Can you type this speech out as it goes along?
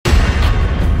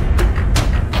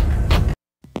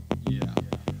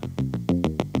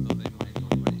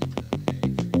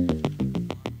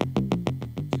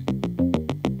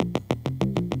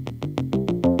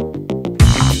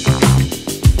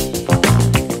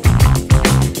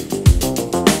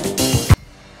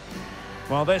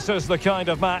Well, this is the kind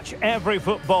of match every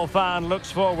football fan looks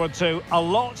forward to. A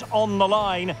lot on the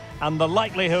line and the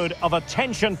likelihood of a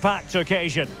tension-packed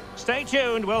occasion. Stay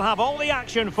tuned, we'll have all the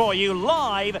action for you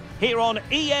live here on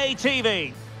EA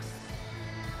TV.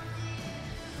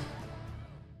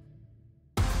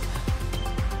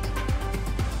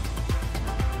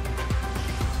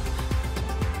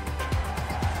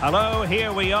 Hello,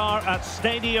 here we are at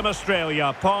Stadium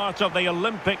Australia, part of the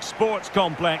Olympic Sports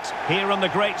Complex here in the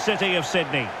great city of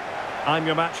Sydney. I'm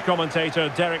your match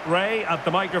commentator, Derek Ray, at the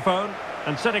microphone,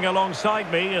 and sitting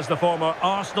alongside me is the former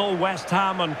Arsenal, West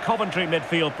Ham and Coventry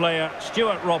midfield player,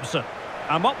 Stuart Robson.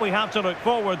 And what we have to look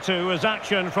forward to is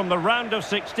action from the round of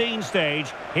 16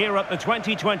 stage here at the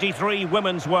 2023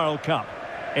 Women's World Cup.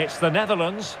 It's the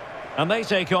Netherlands, and they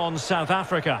take on South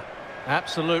Africa.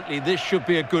 Absolutely, this should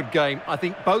be a good game. I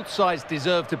think both sides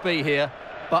deserve to be here,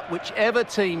 but whichever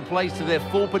team plays to their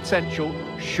full potential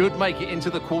should make it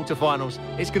into the quarterfinals.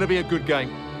 It's going to be a good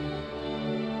game.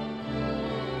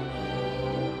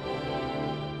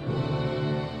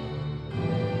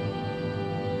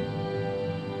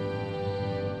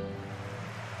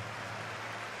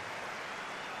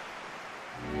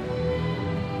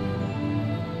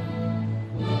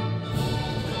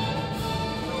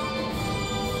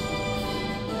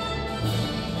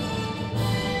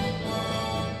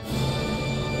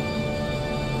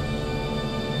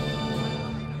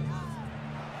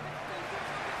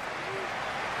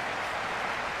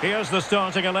 Here's the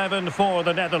starting 11 for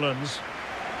the Netherlands.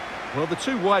 Well, the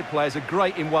two wide players are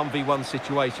great in 1v1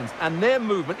 situations, and their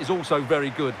movement is also very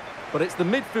good. But it's the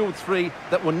midfield three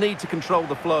that will need to control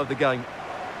the flow of the game.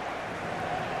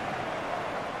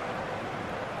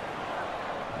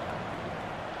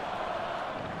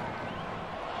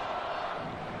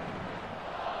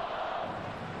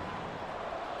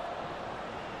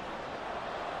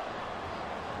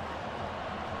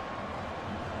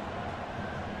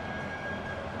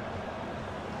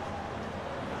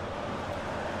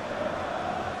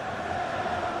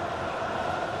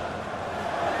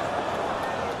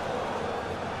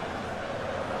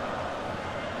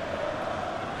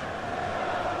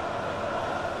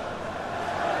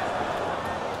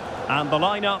 And the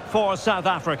lineup for South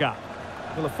Africa.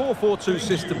 Well, a 4-4-2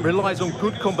 system relies on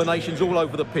good combinations all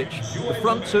over the pitch. The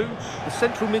front two, the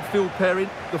central midfield pairing,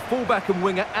 the fullback and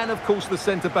winger, and of course the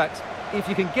centre-backs. If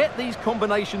you can get these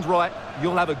combinations right,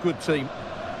 you'll have a good team.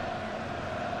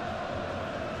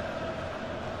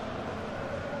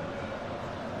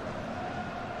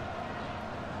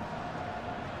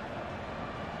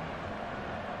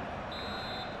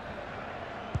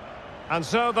 And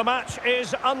so the match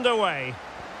is underway.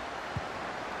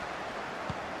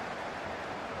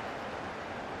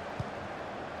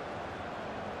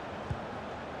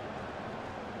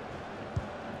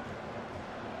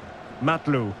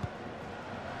 Matlu.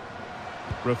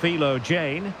 Rafilo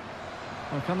Jane.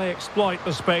 Well, can they exploit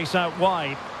the space out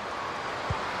wide?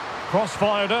 Cross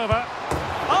fired over.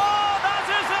 Oh, that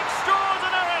is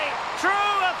extraordinary!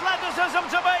 True athleticism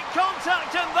to make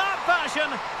contact in that fashion,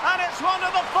 and it's one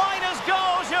of the finest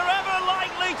goals you're ever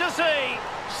likely to see.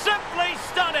 Simply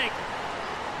stunning.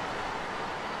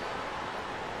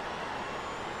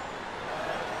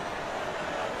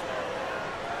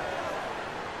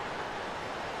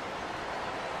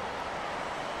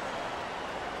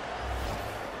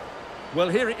 Well,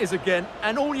 here it is again,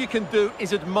 and all you can do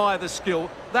is admire the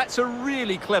skill. That's a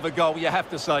really clever goal, you have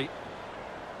to say.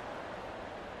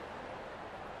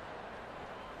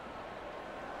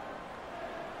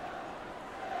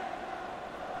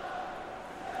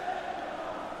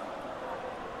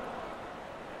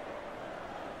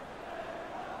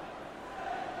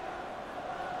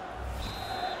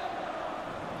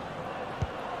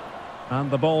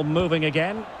 And the ball moving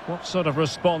again. What sort of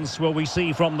response will we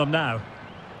see from them now?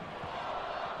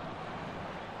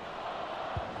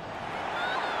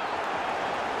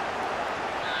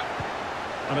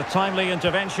 And a timely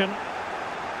intervention.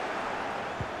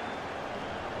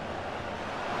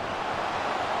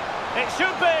 It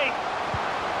should be.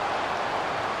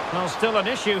 Well, still an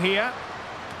issue here.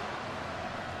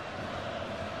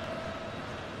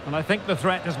 And I think the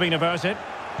threat has been averted.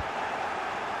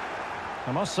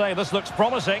 I must say, this looks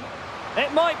promising.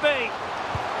 It might be.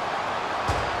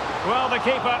 Well, the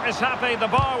keeper is happy. The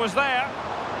bar was there.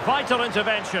 Vital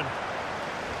intervention.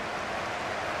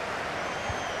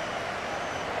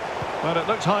 Well, it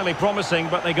looked highly promising,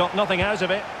 but they got nothing out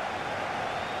of it.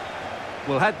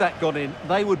 Well, had that gone in,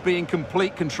 they would be in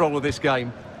complete control of this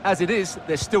game. As it is,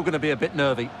 they're still going to be a bit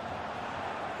nervy.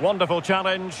 Wonderful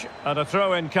challenge, and a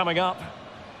throw-in coming up.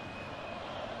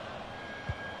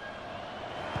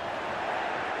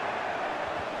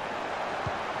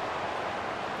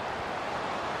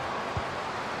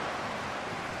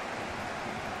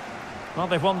 Well,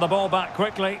 they've won the ball back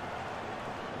quickly.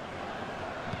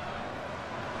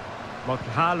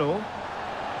 Mokhalo.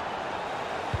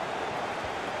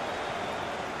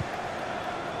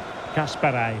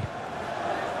 Kasparai.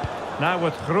 Now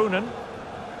with Groenen.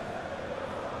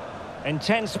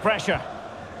 Intense pressure.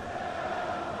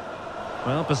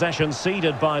 Well, possession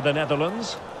ceded by the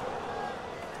Netherlands.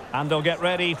 And they'll get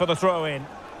ready for the throw-in.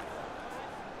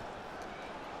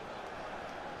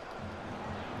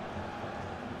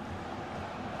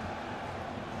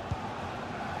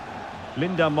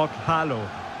 Linda Mokhalo.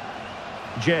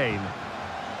 Jane.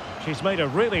 She's made a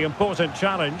really important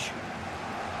challenge.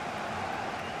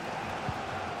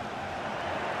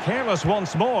 Careless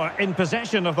once more in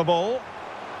possession of the ball.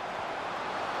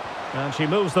 And she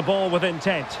moves the ball with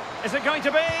intent. Is it going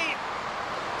to be?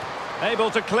 Able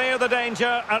to clear the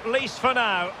danger, at least for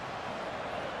now.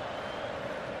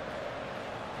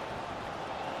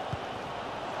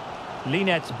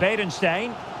 Linette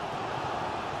Berenstein.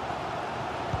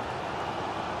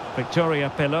 Victoria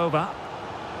Pelova.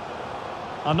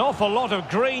 An awful lot of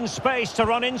green space to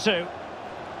run into.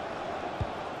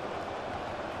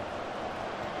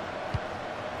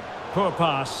 Poor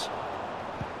pass.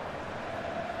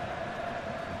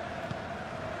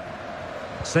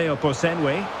 Seo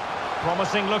Posenwe.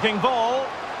 Promising looking ball.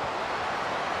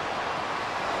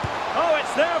 Oh,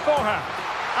 it's there for her.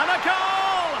 And a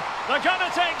goal! They're going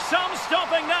to take some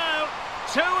stopping now.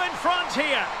 2 in front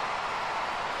here.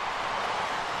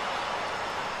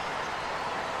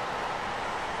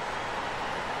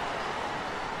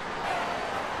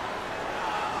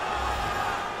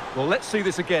 Well, let's see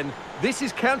this again. This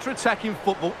is counter-attacking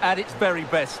football at its very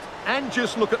best. And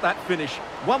just look at that finish.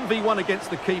 1v1 against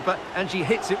the keeper, and she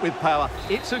hits it with power.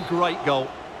 It's a great goal.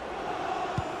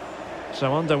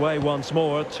 So underway once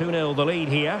more. 2-0 the lead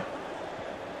here.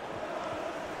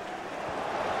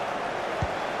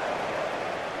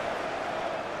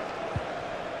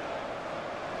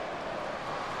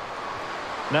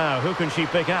 Now, who can she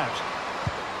pick out?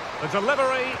 The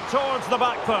delivery towards the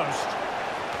back post.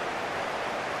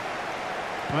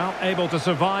 Well, able to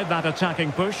survive that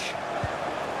attacking push.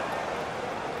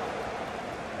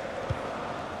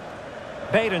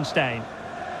 Berenstein.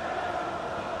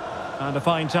 And a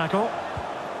fine tackle.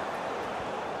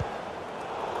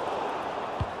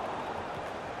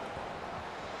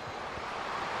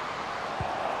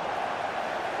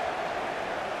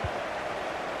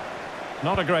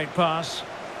 Not a great pass.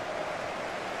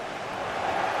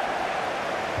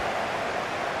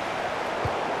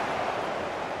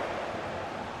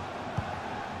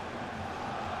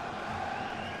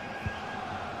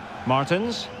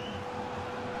 Martins.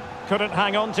 Couldn't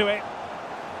hang on to it.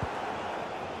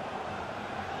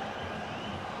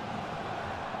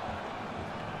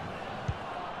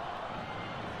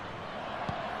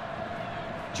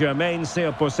 Germaine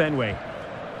Seoposenwe.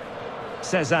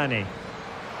 Cezanne.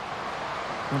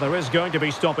 Well, there is going to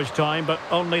be stoppage time, but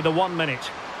only the 1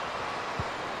 minute.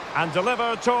 And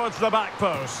delivered towards the back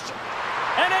post.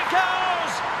 And it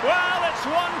goes! Well, it's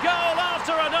one goal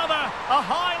after another. A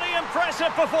highly impressive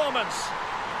performance.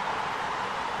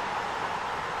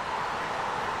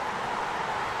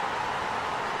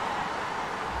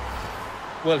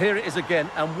 Well, here it is again,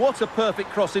 and what a perfect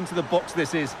cross into the box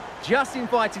this is. Just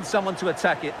inviting someone to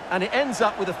attack it, and it ends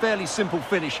up with a fairly simple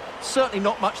finish. Certainly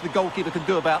not much the goalkeeper can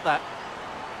do about that.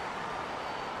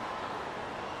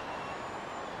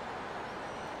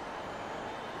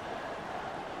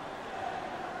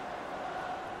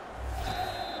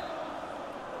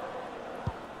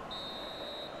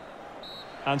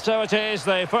 And so it is,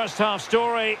 the first half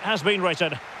story has been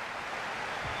written.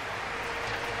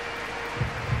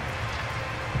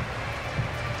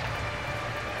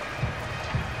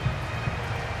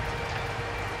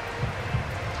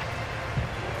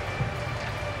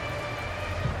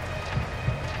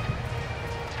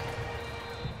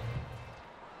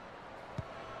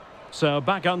 So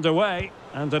back underway,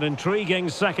 and an intriguing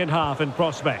second half in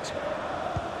prospect.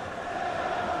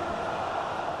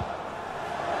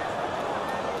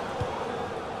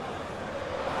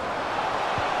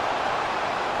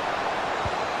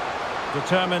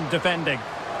 Determined defending.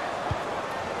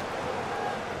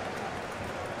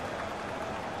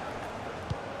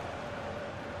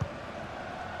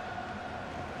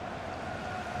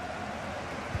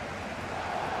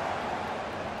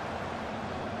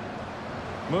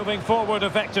 Moving forward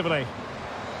effectively.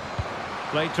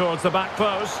 Played towards the back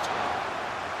post.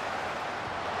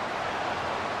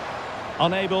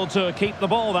 Unable to keep the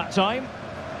ball that time.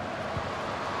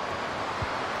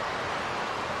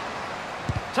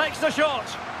 Takes the shot.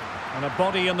 And a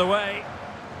body in the way.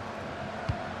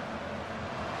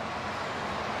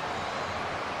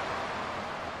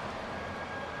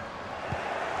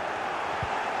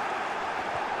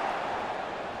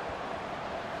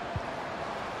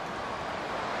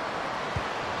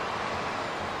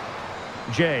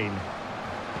 Jane.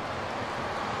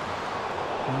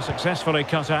 And successfully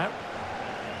cut out.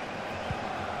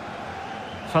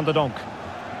 Van der Donk.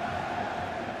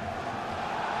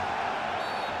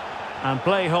 And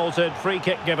play halted, free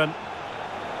kick given.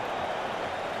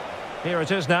 Here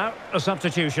it is now, a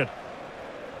substitution.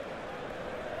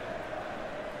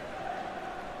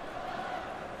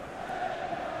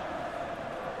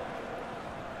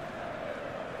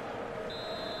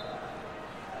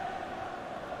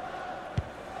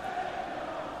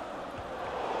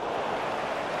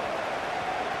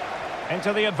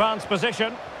 Into the advanced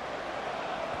position.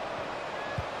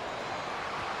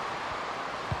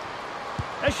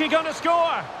 Is she going to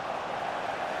score?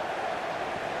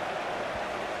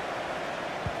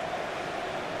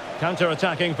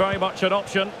 Counter-attacking, very much an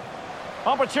option.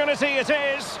 Opportunity it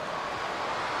is.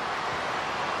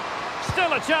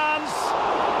 Still a chance.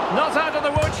 Not out of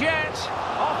the woods yet.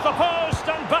 Off the post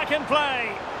and back in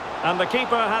play. And the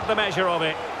keeper had the measure of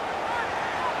it.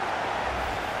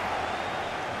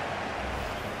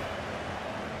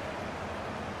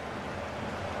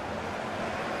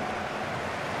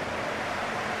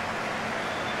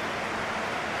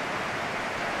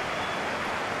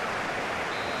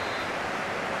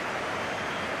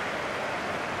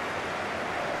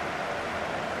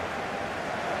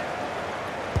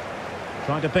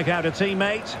 Trying to pick out a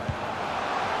teammate.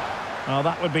 Oh,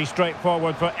 that would be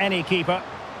straightforward for any keeper.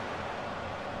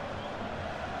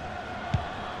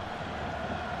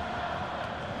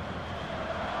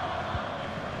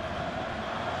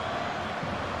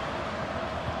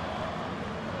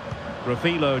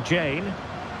 Rafilo Jane.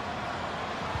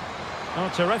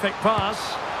 Oh, terrific pass.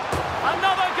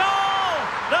 Another goal!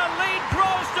 The lead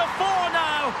grows to 4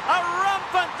 now. A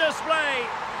rampant display.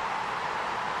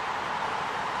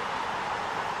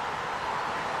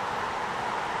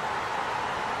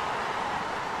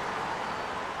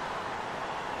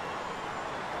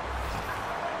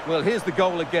 Well, here's the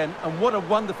goal again, and what a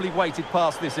wonderfully weighted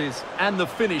pass this is. And the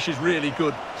finish is really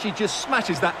good. She just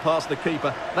smashes that past the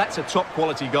keeper. That's a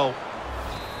top-quality goal.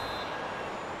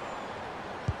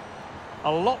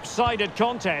 A lopsided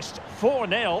contest,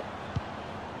 4-0.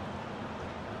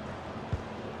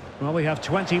 Well, we have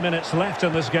 20 minutes left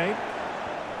in this game.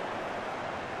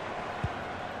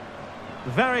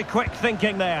 Very quick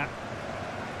thinking there.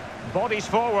 Bodies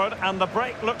forward, and the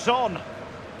break looks on.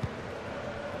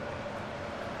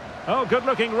 Oh,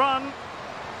 good-looking run.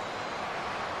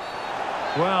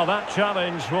 Well, that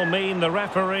challenge will mean the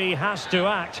referee has to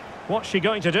act. What's she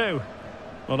going to do?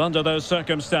 Well, under those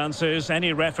circumstances,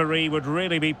 any referee would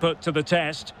really be put to the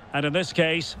test. And in this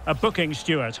case, a booking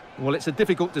steward. Well, it's a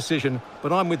difficult decision,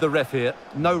 but I'm with the ref here.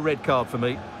 No red card for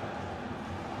me.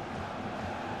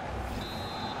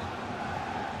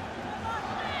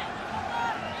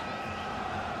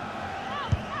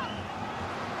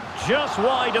 Just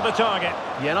wide of the target.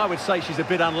 Yeah, and I would say she's a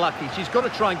bit unlucky. She's got to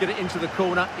try and get it into the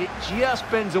corner. It just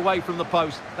bends away from the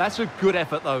post. That's a good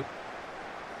effort, though.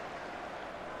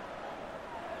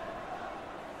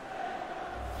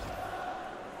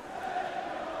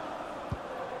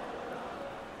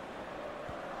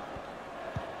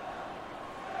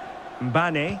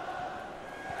 Mbane.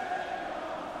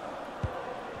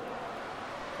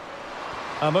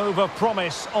 A move of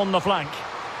promise on the flank.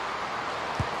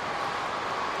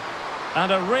 And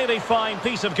a really fine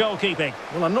piece of goalkeeping.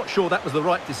 Well, I'm not sure that was the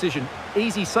right decision.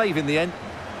 Easy save in the end.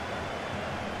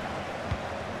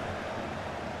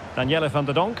 Danielle van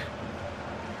der Donk.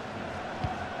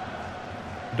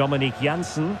 Dominique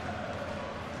Janssen.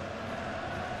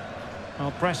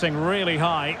 Oh, pressing really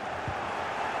high.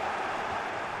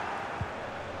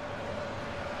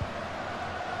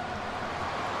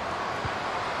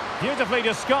 Beautifully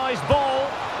disguised ball.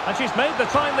 And she's made the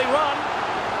timely run.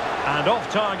 And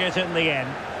off target in the end.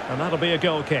 And that'll be a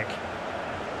goal kick.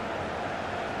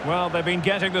 Well, they've been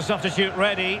getting the substitute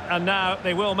ready, and now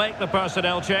they will make the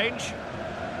personnel change.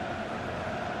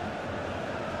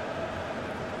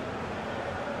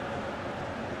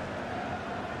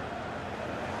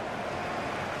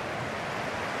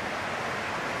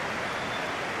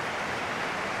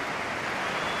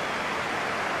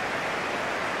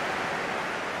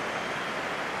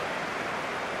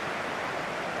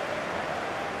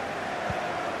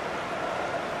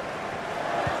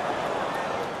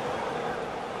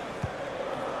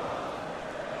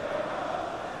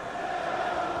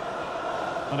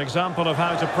 An example of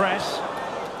how to press.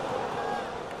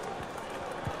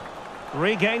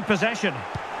 Regained possession.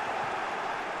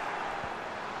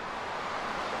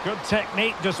 Good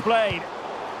technique displayed.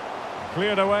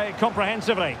 Cleared away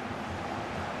comprehensively.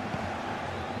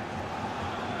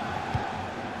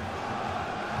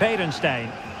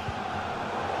 Bedenstein.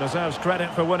 Deserves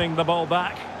credit for winning the ball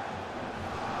back.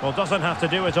 Well, doesn't have to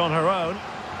do it on her own.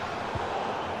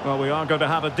 Well, we are going to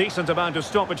have a decent amount of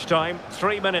stoppage time.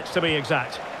 3 minutes to be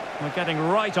exact. They're getting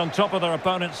right on top of their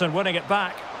opponents and winning it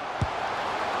back.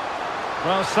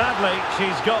 Well, sadly,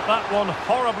 she's got that one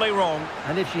horribly wrong.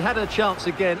 And if she had a chance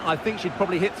again, I think she'd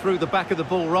probably hit through the back of the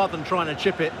ball rather than trying to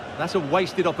chip it. That's a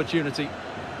wasted opportunity.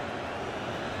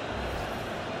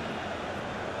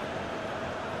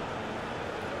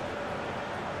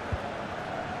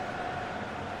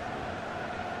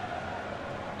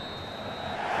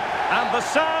 And the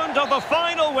sound of the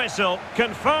final whistle,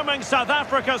 confirming South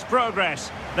Africa's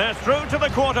progress. They're through to the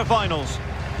quarter-finals.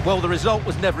 Well, the result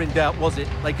was never in doubt, was it?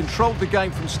 They controlled the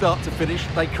game from start to finish,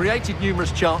 they created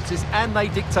numerous chances, and they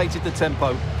dictated the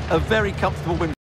tempo. A very comfortable win.